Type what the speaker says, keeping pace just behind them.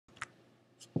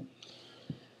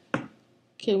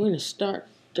Okay, we're going to start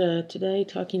today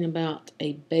talking about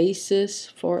a basis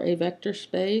for a vector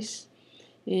space.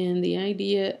 And the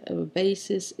idea of a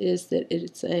basis is that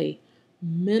it's a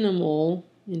minimal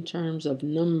in terms of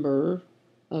number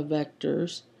of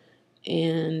vectors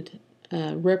and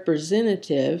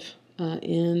representative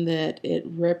in that it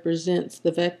represents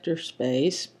the vector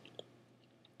space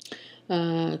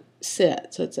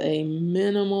set. So it's a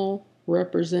minimal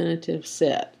representative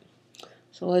set.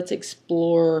 So let's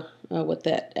explore what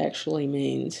that actually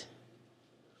means.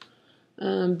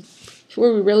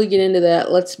 Before we really get into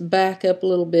that, let's back up a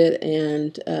little bit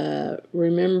and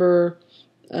remember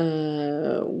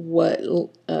what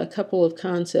a couple of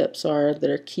concepts are that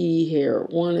are key here.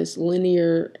 One is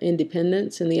linear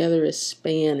independence and the other is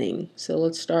spanning. So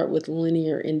let's start with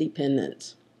linear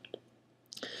independence.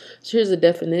 So here's the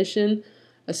definition.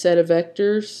 A set of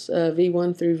vectors,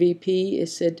 v1 through vp,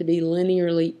 is said to be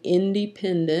linearly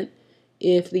independent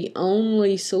if the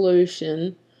only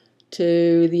solution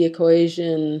to the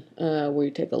equation where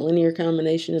you take a linear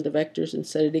combination of the vectors and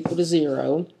set it equal to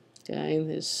 0, okay,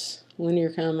 this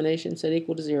linear combination set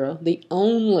equal to 0, the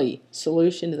only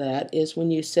solution to that is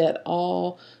when you set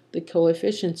all the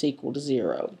coefficients equal to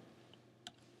 0.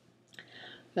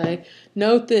 Okay,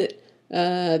 note that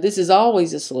this is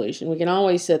always a solution. We can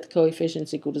always set the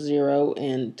coefficients equal to 0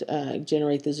 and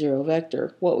generate the 0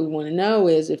 vector. What we want to know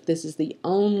is if this is the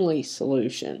only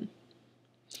solution.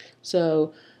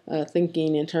 So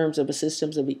thinking in terms of a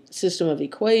system of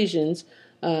equations,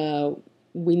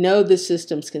 we know the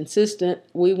system's consistent.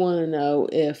 We want to know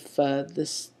if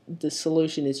the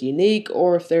solution is unique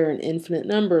or if there are an infinite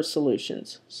number of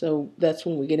solutions. So that's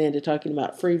when we get into talking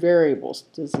about free variables.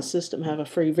 Does the system have a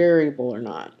free variable or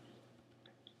not?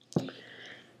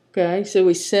 Okay, so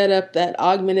we set up that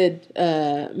augmented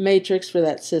matrix for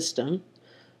that system.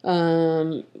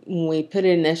 We put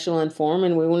it in echelon form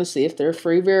and we want to see if there are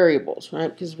free variables, right?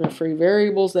 Because if there are free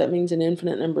variables, that means an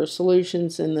infinite number of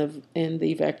solutions and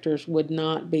the vectors would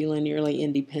not be linearly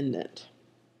independent.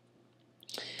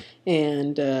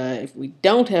 And if we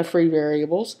don't have free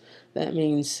variables, that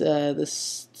means the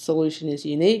solution is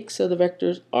unique, so the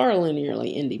vectors are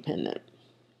linearly independent.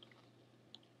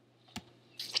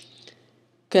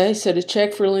 Okay, so to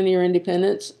check for linear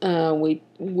independence, we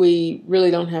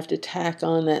really don't have to tack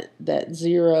on that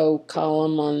 0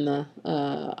 column on the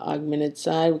augmented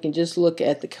side. We can just look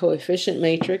at the coefficient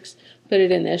matrix, put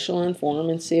it in echelon form,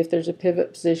 and see if there's a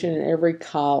pivot position in every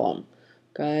column.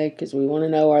 Okay, because we want to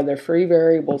know, are there free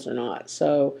variables or not?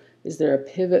 So is there a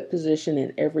pivot position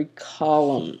in every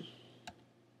column?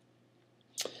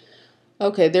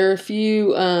 Okay, there are a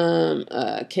few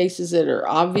cases that are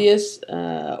obvious.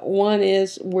 One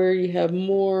is where you have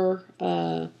more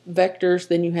vectors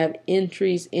than you have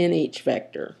entries in each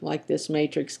vector, like this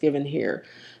matrix given here.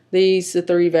 The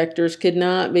 3 vectors could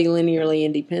not be linearly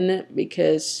independent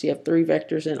because you have 3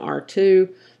 vectors in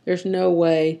R2. There's no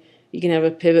way you can have a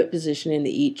pivot position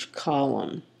into each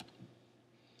column.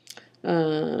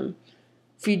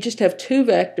 If you just have 2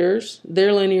 vectors,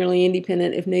 they're linearly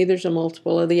independent if neither's a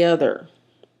multiple of the other.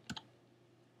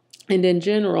 And in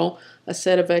general, a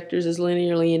set of vectors is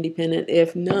linearly independent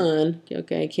if none,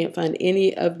 okay, can't find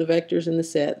any of the vectors in the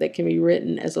set that can be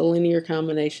written as a linear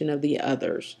combination of the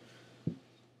others.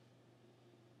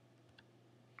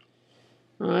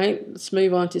 All right, let's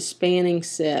move on to spanning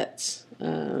sets.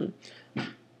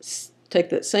 Take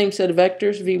that same set of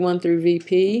vectors, v1 through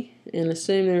vp, and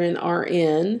assume they're in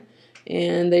Rn,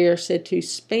 and they are said to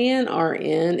span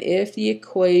Rn if the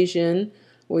equation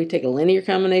where we take a linear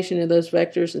combination of those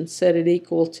vectors and set it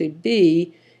equal to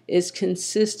b is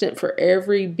consistent for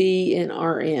every b in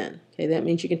Rn. Okay, that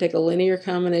means you can take a linear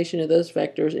combination of those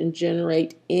vectors and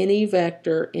generate any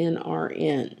vector in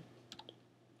Rn.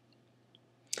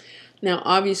 Now,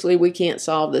 obviously, we can't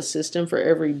solve this system for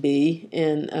every b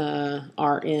in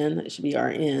Rn. It should be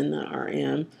Rn, not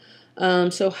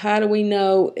Rm. So how do we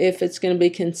know if it's going to be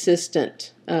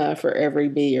consistent for every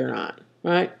b or not,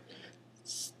 right?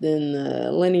 Then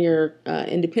the linear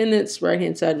independence,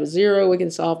 right-hand side was 0. We can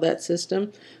solve that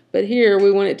system. But here,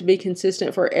 we want it to be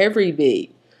consistent for every b.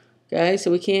 Okay,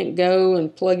 so we can't go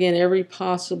and plug in every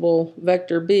possible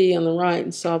vector b on the right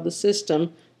and solve the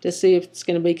system to see if it's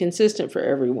going to be consistent for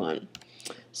everyone.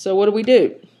 So what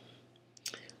do?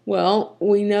 Well,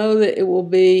 we know that it will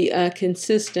be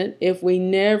consistent if we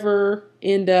never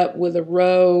end up with a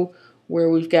row where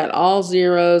we've got all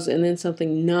zeros and then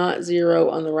something not 0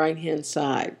 on the right-hand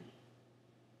side.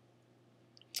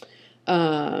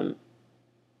 When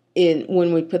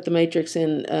we put the matrix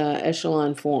in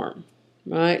echelon form,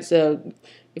 right? So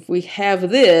if we have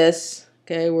this,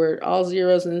 okay, where all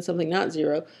zeros and then something not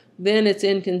 0, then it's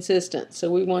inconsistent.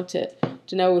 So we want to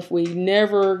to know if we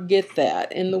never get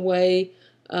that. And the way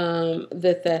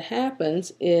that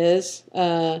happens is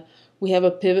we have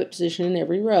a pivot position in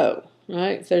every row,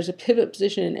 right? If there's a pivot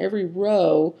position in every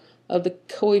row of the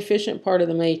coefficient part of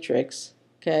the matrix,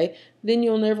 okay, then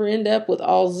you'll never end up with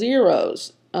all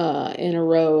zeros in a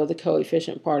row of the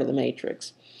coefficient part of the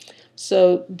matrix.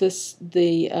 So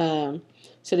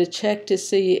so to check to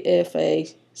see if a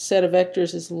set of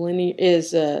vectors is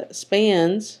linear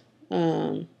spans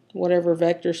whatever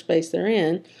vector space they're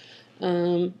in,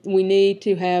 we need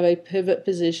to have a pivot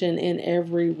position in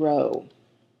every row.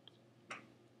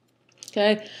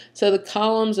 Okay, so the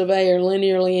columns of A are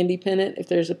linearly independent if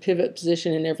there's a pivot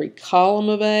position in every column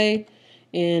of A,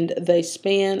 and they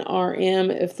span Rm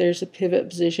if there's a pivot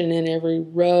position in every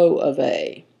row of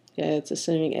A. Okay, that's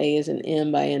assuming A is an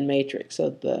M by N matrix,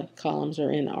 so the columns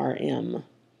are in Rm.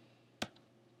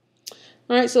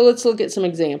 All right, so let's look at some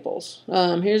examples.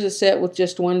 Here's a set with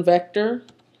just one vector.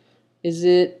 Is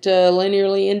it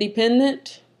linearly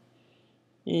independent?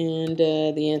 And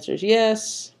the answer is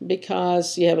yes,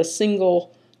 because you have a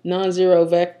single non-zero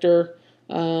vector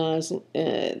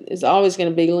is always going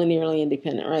to be linearly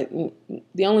independent, right?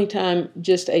 The only time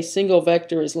just a single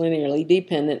vector is linearly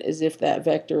dependent is if that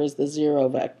vector is the zero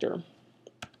vector.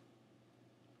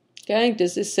 Okay,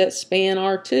 does this set span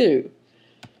R2?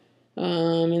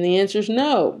 And the answer is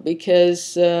no,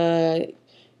 because if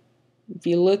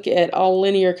you look at all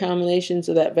linear combinations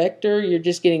of that vector, you're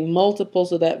just getting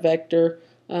multiples of that vector,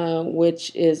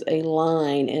 which is a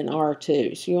line in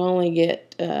R2. So you only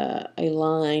get a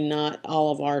line, not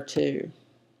all of R2.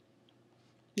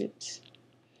 Oops.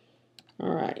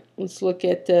 All right, let's look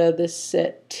at this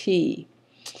set T.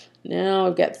 Now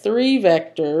I've got three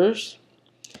vectors,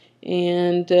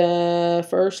 and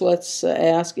first let's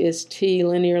ask, is T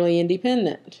linearly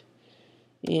independent?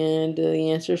 And the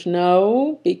answer is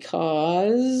no,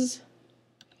 because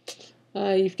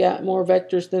you've got more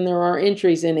vectors than there are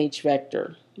entries in each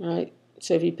vector, right?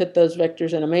 So if you put those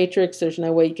vectors in a matrix, there's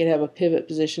no way you could have a pivot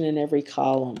position in every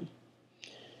column.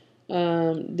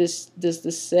 Does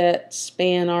the set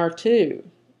span R2?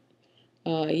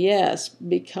 Yes,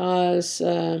 because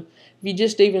if you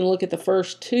just even look at the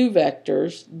first two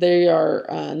vectors, they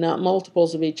are not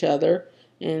multiples of each other,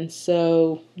 and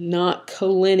so not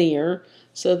collinear,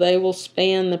 so they will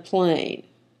span the plane.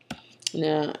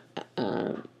 Now,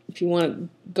 if you want to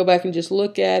go back and just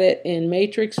look at it in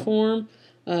matrix form,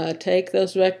 take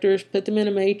those vectors, put them in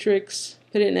a matrix,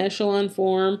 put it in echelon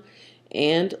form,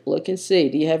 and look and see.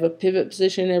 Do you have a pivot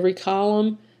position in every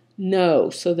column? No,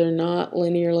 so they're not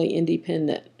linearly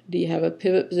independent. Do you have a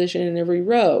pivot position in every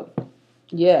row?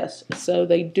 Yes, so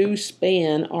they do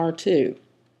span R2.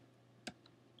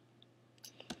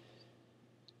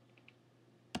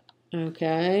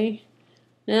 Okay,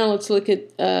 now let's look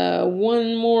at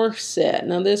one more set.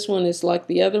 Now this one is like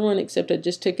the other one, except I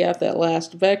just took out that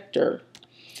last vector.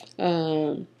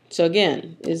 So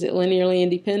again, is it linearly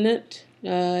independent?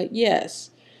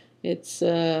 Yes. It's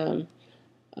we've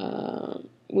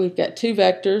got two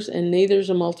vectors, and neither is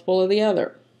a multiple of the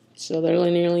other, so they're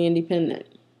linearly independent.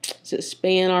 Does it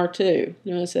span R2?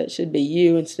 Notice that should be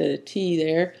U instead of T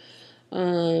there.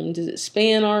 Does it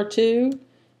span R2?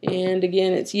 And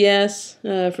again, it's yes,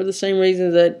 for the same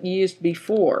reasons that you used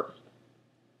before.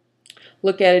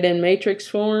 Look at it in matrix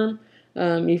form.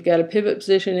 You've got a pivot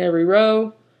position in every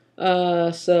row,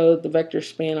 so the vectors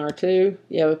span R2.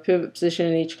 You have a pivot position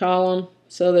in each column,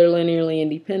 so they're linearly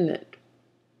independent.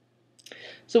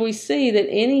 So we see that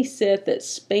any set that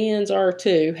spans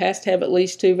R2 has to have at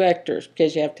least two vectors,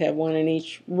 because you have to have one in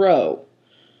each row,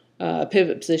 a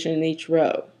pivot position in each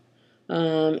row.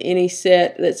 Any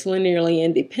set that's linearly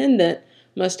independent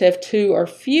must have two or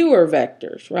fewer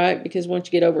vectors, right? Because once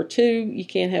you get over two, you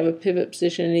can't have a pivot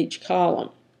position in each column.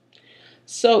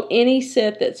 So any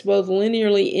set that's both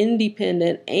linearly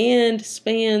independent and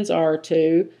spans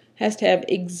R2 has to have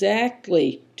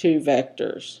exactly two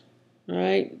vectors,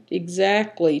 right?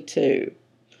 Exactly two.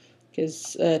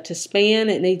 Because to span,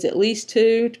 it needs at least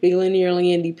two. To be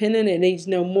linearly independent, it needs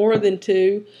no more than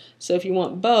two. So if you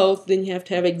want both, then you have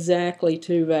to have exactly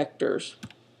two vectors.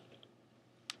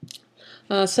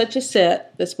 Such a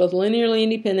set that's both linearly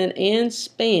independent and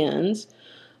spans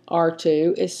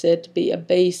R2 is said to be a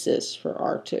basis for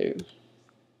R2.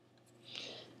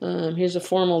 Here's a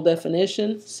formal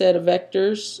definition. Set of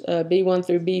vectors B1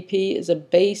 through BP is a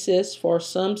basis for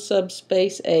some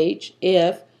subspace H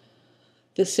if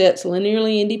the set's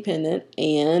linearly independent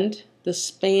and the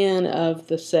span of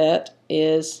the set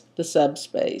is the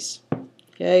subspace.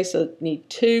 Okay, so you need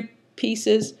two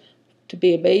pieces to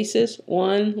be a basis.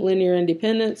 One, linear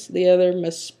independence. The other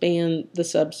must span the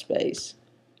subspace.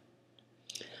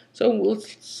 So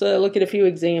let's look at a few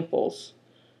examples.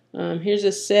 Here's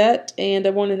a set, and I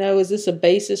want to know, is this a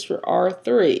basis for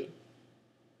R3?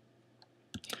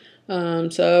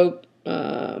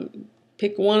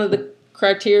 Pick one of the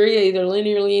criteria, either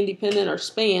linearly independent or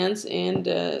spans,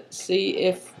 and see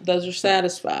if those are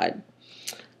satisfied.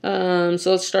 So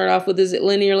let's start off with, is it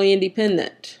linearly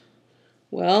independent?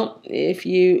 Well, if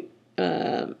you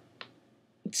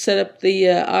set up the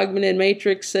augmented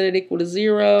matrix, set it equal to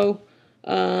 0,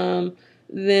 then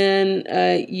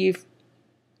you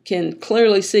can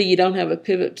clearly see you don't have a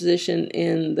pivot position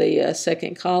in the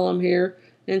second column here,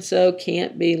 and so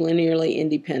can't be linearly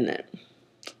independent.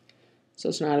 So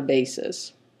it's not a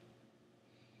basis.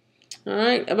 All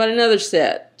right, how about another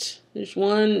set? There's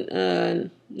one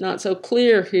not so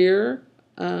clear here,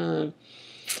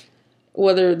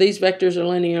 whether these vectors are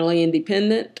linearly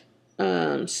independent.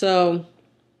 So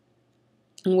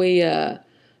we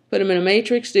put them in a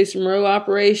matrix, do some row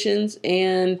operations,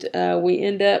 and we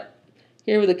end up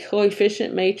here with a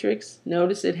coefficient matrix.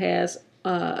 Notice it has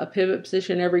a pivot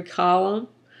position in every column.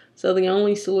 So the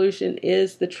only solution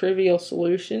is the trivial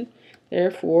solution.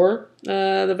 Therefore,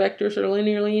 the vectors are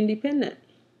linearly independent.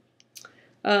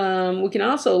 We can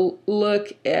also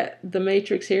look at the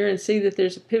matrix here and see that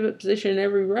there's a pivot position in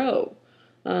every row.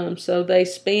 So they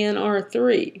span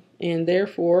R3, and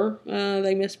therefore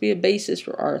they must be a basis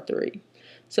for R3.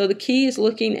 So the key is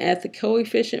looking at the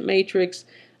coefficient matrix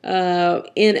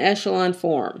in echelon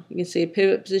form. You can see a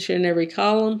pivot position in every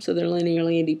column, so they're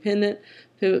linearly independent.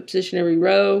 Pivot position in every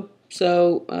row,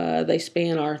 so they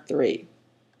span R3.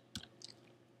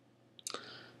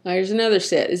 Now here's another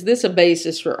set. Is this a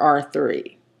basis for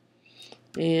R3?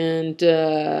 And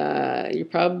you're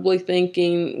probably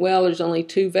thinking, well, there's only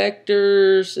 2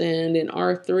 vectors, and in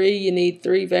R3 you need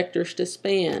 3 vectors to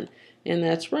span. And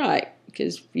that's right,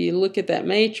 because if you look at that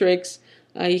matrix,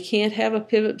 you can't have a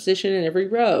pivot position in every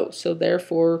row. So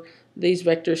therefore, these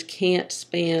vectors can't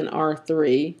span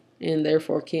R3, and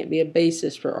therefore can't be a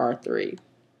basis for R3.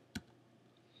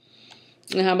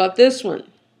 Now how about this one?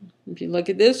 If you look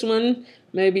at this one,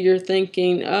 maybe you're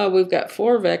thinking, oh, we've got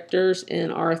 4 vectors in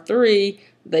R3,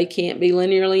 they can't be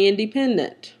linearly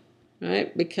independent,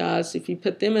 right? Because if you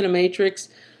put them in a matrix,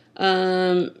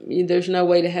 there's no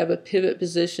way to have a pivot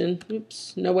position.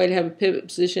 No way to have a pivot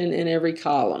position in every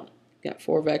column. Got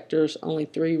 4 vectors, only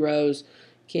 3 rows.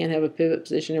 Can't have a pivot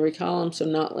position in every column, so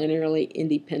not linearly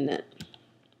independent.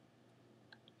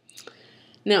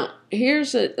 Now,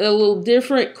 here's a little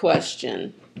different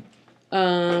question.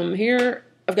 Here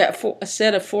I've got a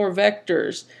set of 4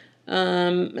 vectors,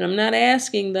 and I'm not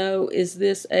asking, though, is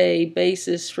this a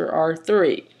basis for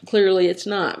R3? Clearly it's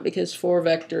not, because 4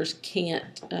 vectors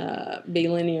can't be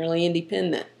linearly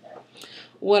independent.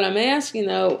 What I'm asking,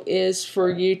 though, is for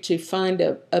you to find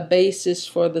a basis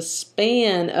for the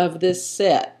span of this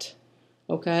set.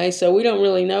 Okay, so we don't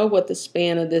really know what the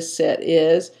span of this set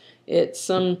is. It's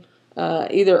some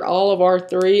either all of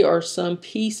R3 or some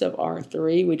piece of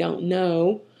R3. We don't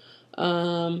know.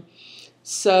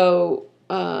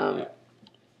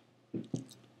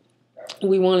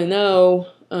 We want to know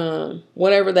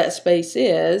whatever that space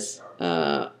is,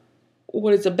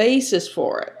 what is the basis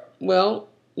for it? Well,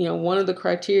 you know, one of the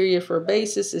criteria for a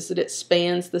basis is that it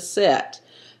spans the set.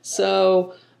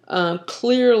 So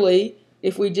clearly,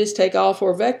 if we just take all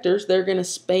 4 vectors, they're going to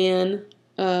span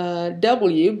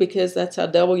W, because that's how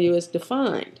W is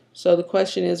defined. So the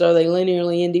question is, are they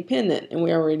linearly independent? And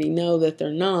we already know that they're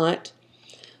not,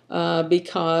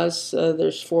 because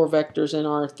there's 4 vectors in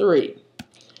R3.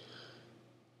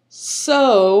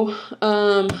 So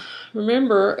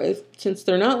remember, since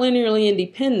they're not linearly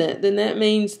independent, then that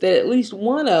means that at least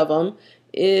one of them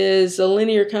is a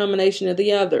linear combination of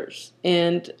the others.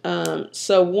 And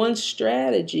so one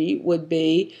strategy would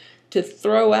be to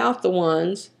throw out the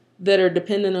ones that are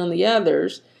dependent on the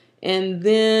others, and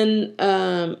then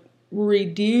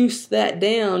reduce that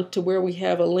down to where we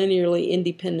have a linearly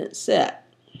independent set.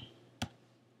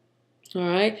 All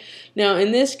right. Now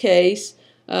in this case,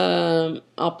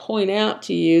 I'll point out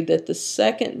to you that the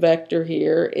second vector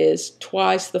here is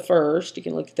twice the first. You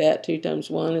can look at that. 2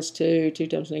 times 1 is 2, 2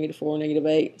 times -4,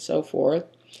 -8, and so forth.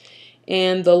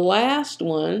 And the last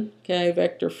one, okay,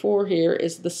 vector 4 here,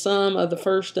 is the sum of the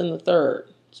first and the third.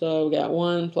 So we got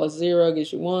 1 plus 0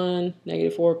 gives you 1,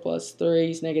 -4 plus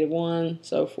 3 is -1,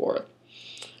 so forth.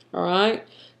 All right,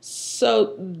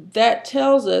 so that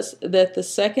tells us that the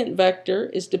second vector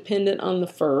is dependent on the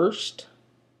first.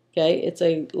 Okay, it's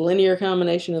a linear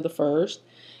combination of the first.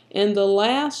 And the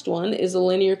last one is a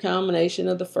linear combination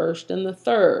of the first and the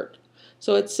third.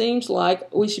 So it seems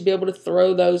like we should be able to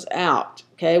throw those out.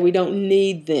 Okay, we don't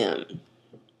need them.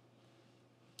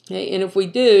 Okay, and if we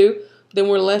do, then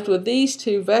we're left with these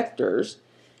two vectors,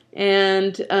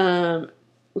 and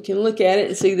we can look at it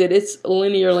and see that it's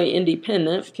linearly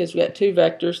independent because we got two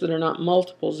vectors that are not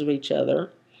multiples of each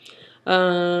other.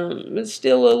 It's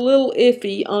still a little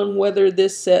iffy on whether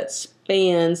this set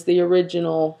spans the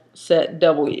original set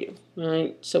W,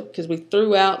 right? So because we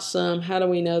threw out some, how do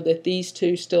we know that these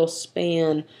two still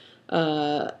span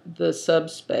the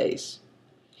subspace?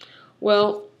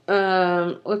 Well,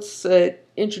 let's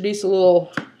introduce a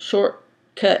little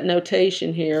shortcut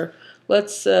notation here.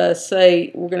 Let's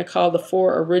say we're going to call the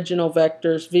four original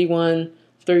vectors V1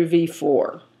 through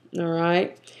V4, all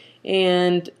right?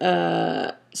 And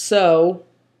so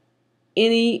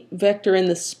any vector in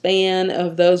the span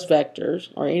of those vectors,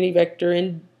 or any vector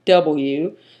in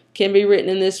W, can be written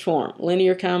in this form,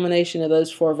 linear combination of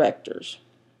those four vectors,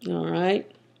 all right?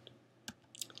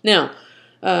 Now,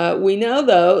 we know,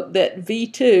 though, that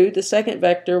V2, the second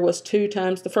vector, was 2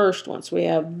 times the first one. So we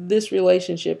have this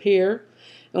relationship here.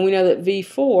 And we know that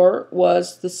V4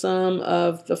 was the sum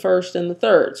of the first and the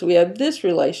third. So we have this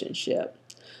relationship.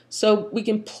 So we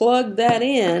can plug that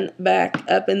in back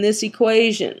up in this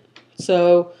equation.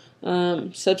 So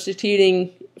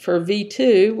substituting for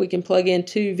V2, we can plug in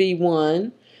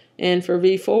 2V1. And for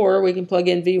V4, we can plug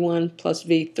in V1 plus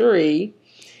V3.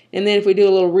 And then if we do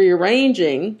a little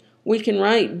rearranging, we can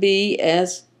write B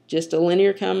as just a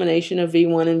linear combination of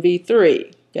V1 and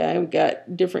V3. Okay, we've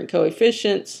got different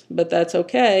coefficients, but that's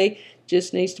okay.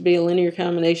 Just needs to be a linear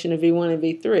combination of V1 and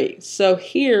V3. So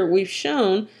here we've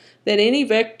shown that any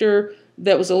vector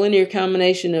that was a linear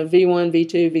combination of V1,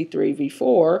 V2, V3,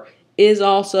 V4 is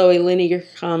also a linear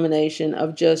combination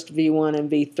of just V1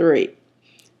 and V3.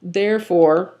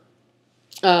 Therefore,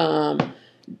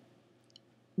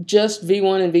 just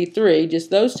V1 and V3,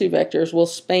 just those two vectors, will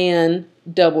span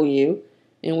W,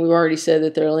 and we've already said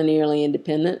that they're linearly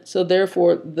independent, so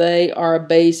therefore they are a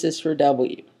basis for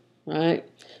W, right?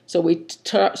 So we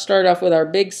start off with our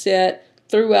big set,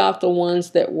 threw out the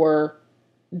ones that were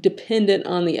dependent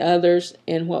on the others,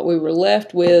 and what we were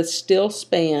left with still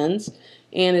spans,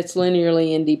 and it's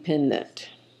linearly independent,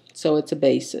 so it's a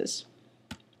basis.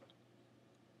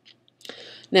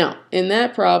 Now, in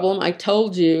that problem, I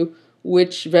told you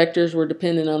which vectors were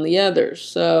dependent on the others.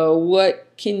 So what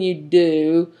can you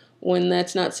do when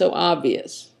that's not so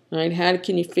obvious, right? How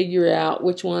can you figure out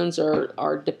which ones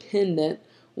are dependent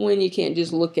when you can't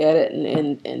just look at it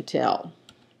and tell?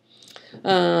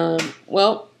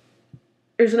 Well,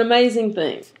 there's an amazing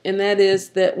thing, and that is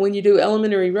that when you do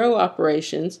elementary row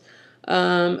operations,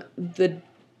 the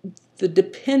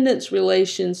dependence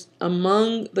relations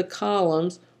among the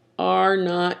columns are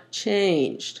not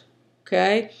changed,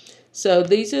 okay? So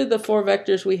these are the four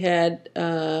vectors we had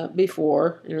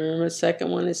before. And remember, the second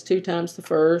one is 2 times the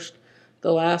first.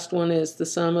 The last one is the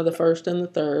sum of the first and the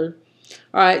third.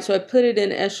 All right, so I put it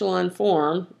in echelon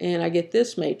form, and I get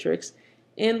this matrix.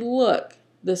 And look,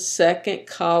 the second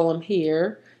column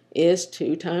here is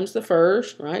 2 times the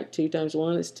first, right? 2 times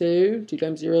 1 is 2. 2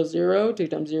 times 0 is 0. 2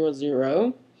 times 0 is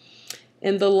 0.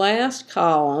 And the last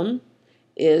column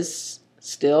is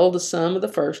still the sum of the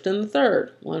first and the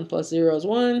third. 1 plus 0 is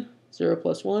 1. 0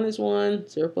 plus 1 is 1.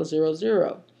 0 plus 0 is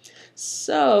 0.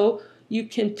 So you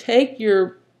can take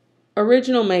your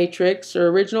original matrix or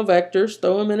original vectors,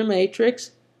 throw them in a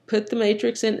matrix, put the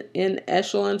matrix in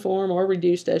echelon form or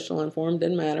reduced echelon form,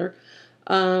 doesn't matter.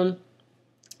 And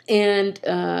in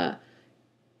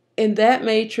that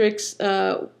matrix,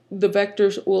 the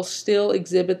vectors will still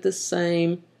exhibit the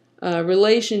same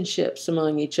relationships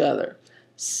among each other.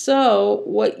 So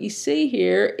what you see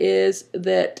here is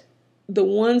that the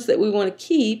ones that we want to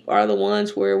keep are the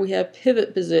ones where we have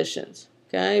pivot positions,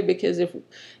 okay? Because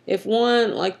if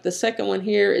one, like the second one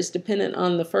here, is dependent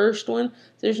on the first one,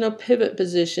 there's no pivot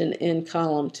position in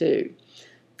column 2.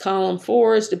 Column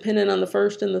 4 is dependent on the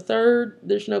first and the third,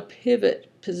 there's no pivot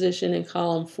position in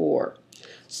column 4.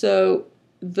 So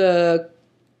the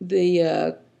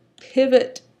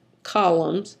pivot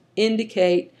columns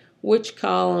indicate which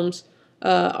columns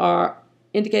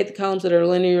indicate the columns that are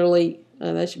linearly,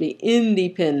 that should be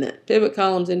independent. Pivot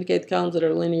columns indicate the columns that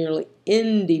are linearly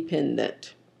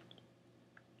independent.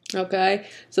 Okay,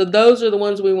 so those are the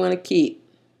ones we want to keep.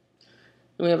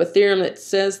 And we have a theorem that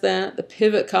says that the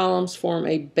pivot columns form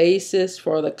a basis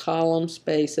for the column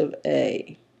space of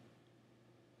A.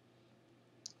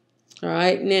 All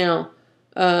right, now,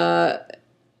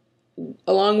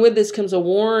 along with this comes a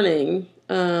warning,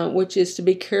 which is to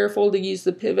be careful to use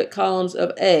the pivot columns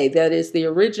of A, that is the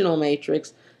original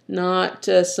matrix, not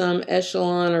some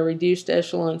echelon or reduced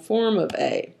echelon form of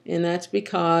A. And that's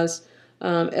because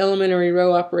elementary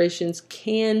row operations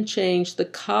can change the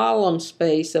column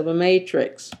space of a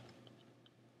matrix.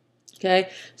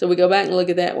 Okay, so we go back and look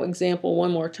at that example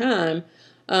one more time.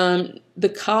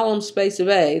 The column space of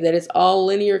A, that is all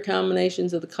linear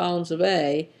combinations of the columns of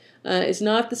A, is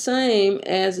not the same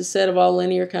as the set of all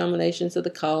linear combinations of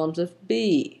the columns of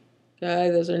B.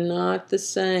 Okay, those are not the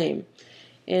same.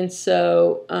 And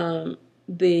so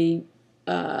the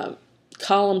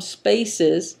column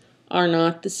spaces are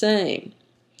not the same.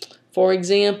 For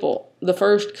example, the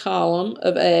first column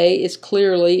of A is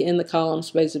clearly in the column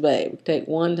space of A. We take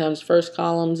 1 times the first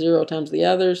column, 0 times the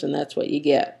others, and that's what you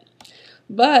get.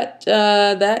 But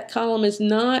that column is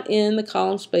not in the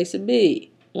column space of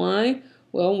B. Why?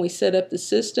 Well, when we set up the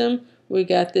system, we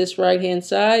got this right-hand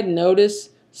side. Notice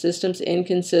system's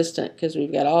inconsistent because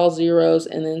we've got all zeros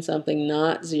and then something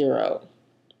not 0.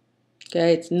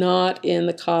 Okay, it's not in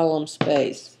the column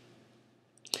space.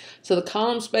 So the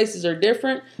column spaces are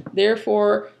different,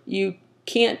 therefore you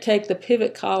can't take the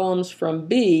pivot columns from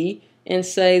B and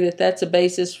say that that's a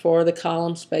basis for the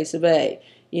column space of A.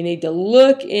 You need to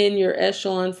look in your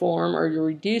echelon form or your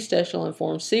reduced echelon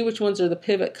form, see which ones are the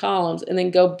pivot columns, and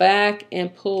then go back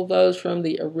and pull those from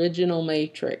the original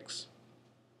matrix.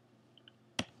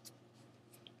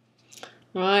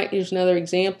 All right, here's another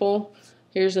example.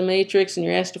 Here's a matrix, and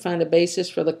you're asked to find a basis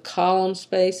for the column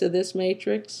space of this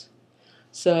matrix.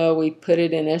 So we put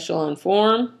it in echelon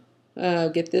form,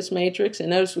 get this matrix, and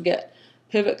notice we got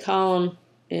pivot column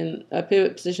in a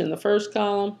pivot position in the first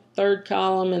column, third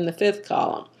column, and the fifth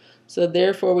column. So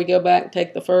therefore we go back and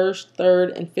take the first,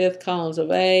 third, and fifth columns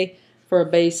of A for a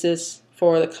basis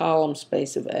for the column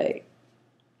space of A.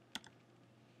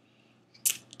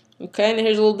 Okay, now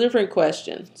here's a little different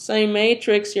question. Same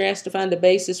matrix, you're asked to find a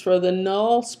basis for the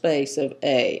null space of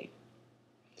A.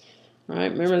 All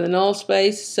right, remember the null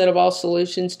space, set of all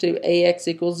solutions to AX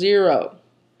equals 0.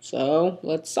 So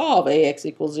let's solve AX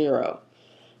equals 0.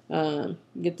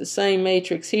 Get the same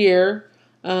matrix here.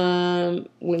 We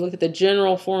look at the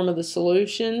general form of the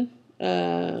solution.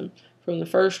 From the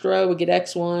first row, we get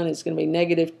x1. It's going to be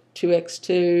negative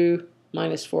 2x2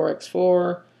 minus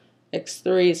 4x4.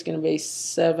 x3 is going to be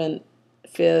 7/5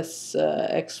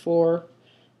 x4.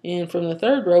 And from the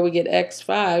third row, we get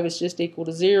x5 is just equal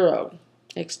to 0.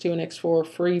 x2 and x4 are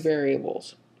free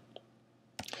variables.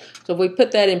 So if we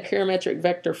put that in parametric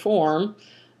vector form,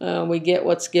 we get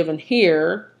what's given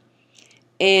here.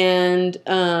 And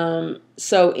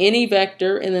so any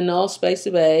vector in the null space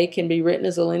of A can be written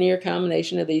as a linear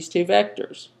combination of these two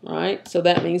vectors, right? So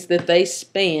that means that they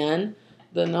span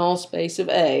the null space of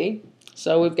A.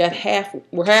 So we've got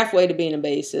we're halfway to being a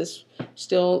basis.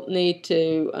 Still need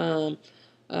to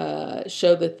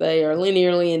show that they are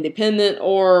linearly independent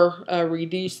or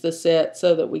reduce the set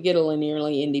so that we get a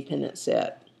linearly independent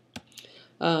set.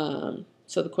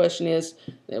 So the question is,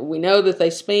 we know that they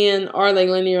span, are they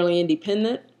linearly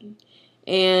independent?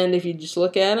 And if you just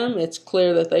look at them, it's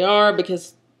clear that they are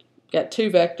because we've got two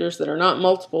vectors that are not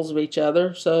multiples of each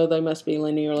other, so they must be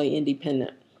linearly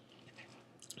independent.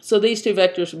 So these two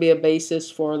vectors would be a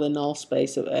basis for the null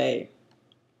space of A.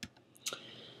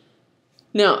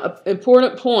 Now, an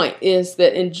important point is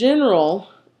that in general,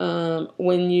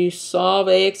 when you solve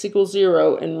AX equals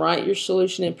 0 and write your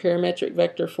solution in parametric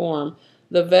vector form,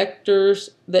 the vectors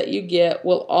that you get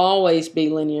will always be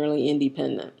linearly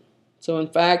independent. So in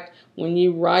fact, when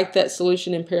you write that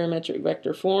solution in parametric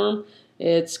vector form,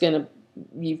 you've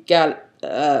got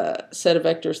a set of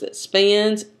vectors that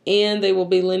spans, and they will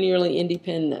be linearly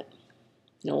independent.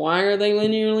 Now, why are they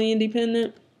linearly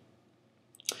independent?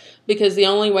 Because the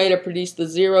only way to produce the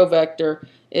 0 vector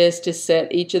is to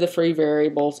set each of the free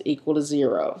variables equal to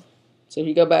 0. So if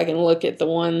you go back and look at the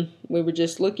one we were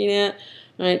just looking at,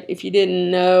 right, if you didn't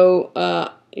know,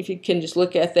 if you can just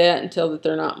look at that and tell that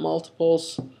they're not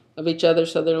multiples of each other,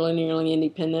 so they're linearly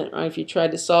independent, right? If you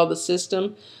tried to solve the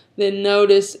system, then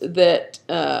notice that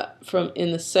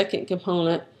in the second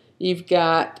component, you've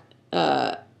got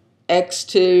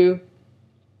x2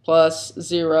 plus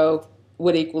 0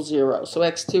 would equal 0. So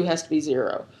x2 has to be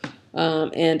 0.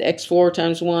 And x4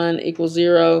 times 1 equals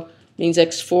 0 means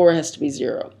x4 has to be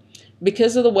 0.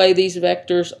 Because of the way these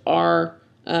vectors are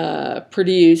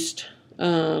produced,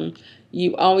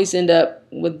 you always end up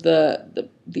with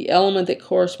the element that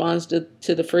corresponds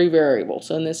to the free variable.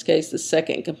 So in this case, the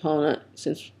second component,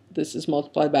 since this is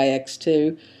multiplied by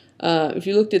x2. If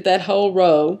you looked at that whole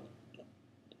row,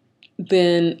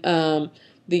 then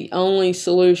the only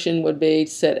solution would be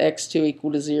to set x2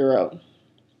 equal to 0.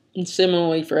 And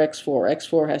similarly for x4,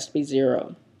 x4 has to be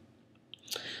 0.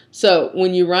 So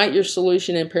when you write your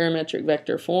solution in parametric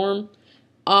vector form,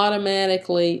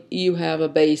 automatically you have a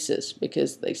basis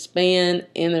because they span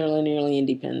and they're linearly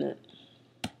independent.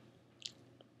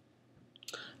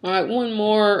 All right, one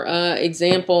more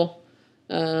example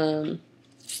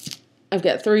I've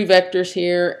got three vectors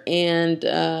here, and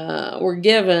we're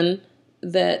given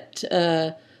that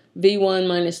v1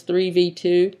 minus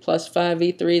 3v2 plus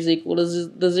 5v3 is equal to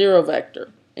the 0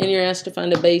 vector. And you're asked to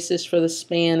find a basis for the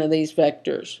span of these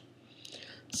vectors.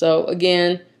 So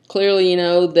again, clearly you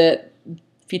know that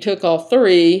if you took all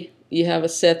three, you have a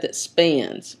set that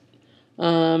spans.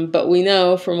 But we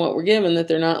know from what we're given that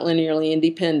they're not linearly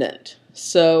independent.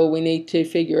 So we need to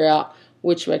figure out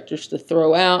which vectors to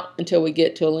throw out until we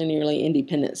get to a linearly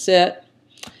independent set.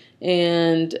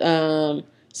 And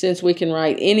since we can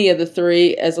write any of the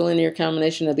three as a linear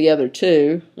combination of the other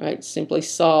two, right, simply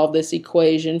solve this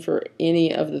equation for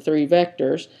any of the three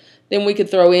vectors, then we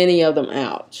could throw any of them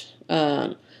out.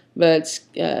 But it's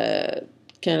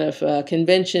kind of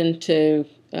convention to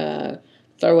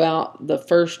throw out the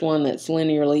first one that's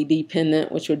linearly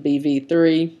dependent, which would be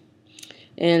v3.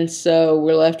 And so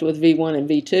we're left with v1 and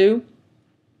v2.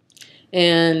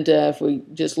 And if we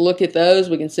just look at those,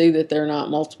 we can see that they're not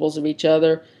multiples of each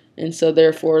other. And so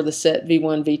therefore the set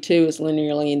v1, v2 is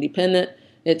linearly independent.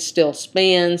 It still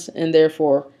spans, and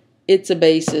therefore it's a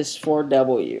basis for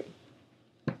W.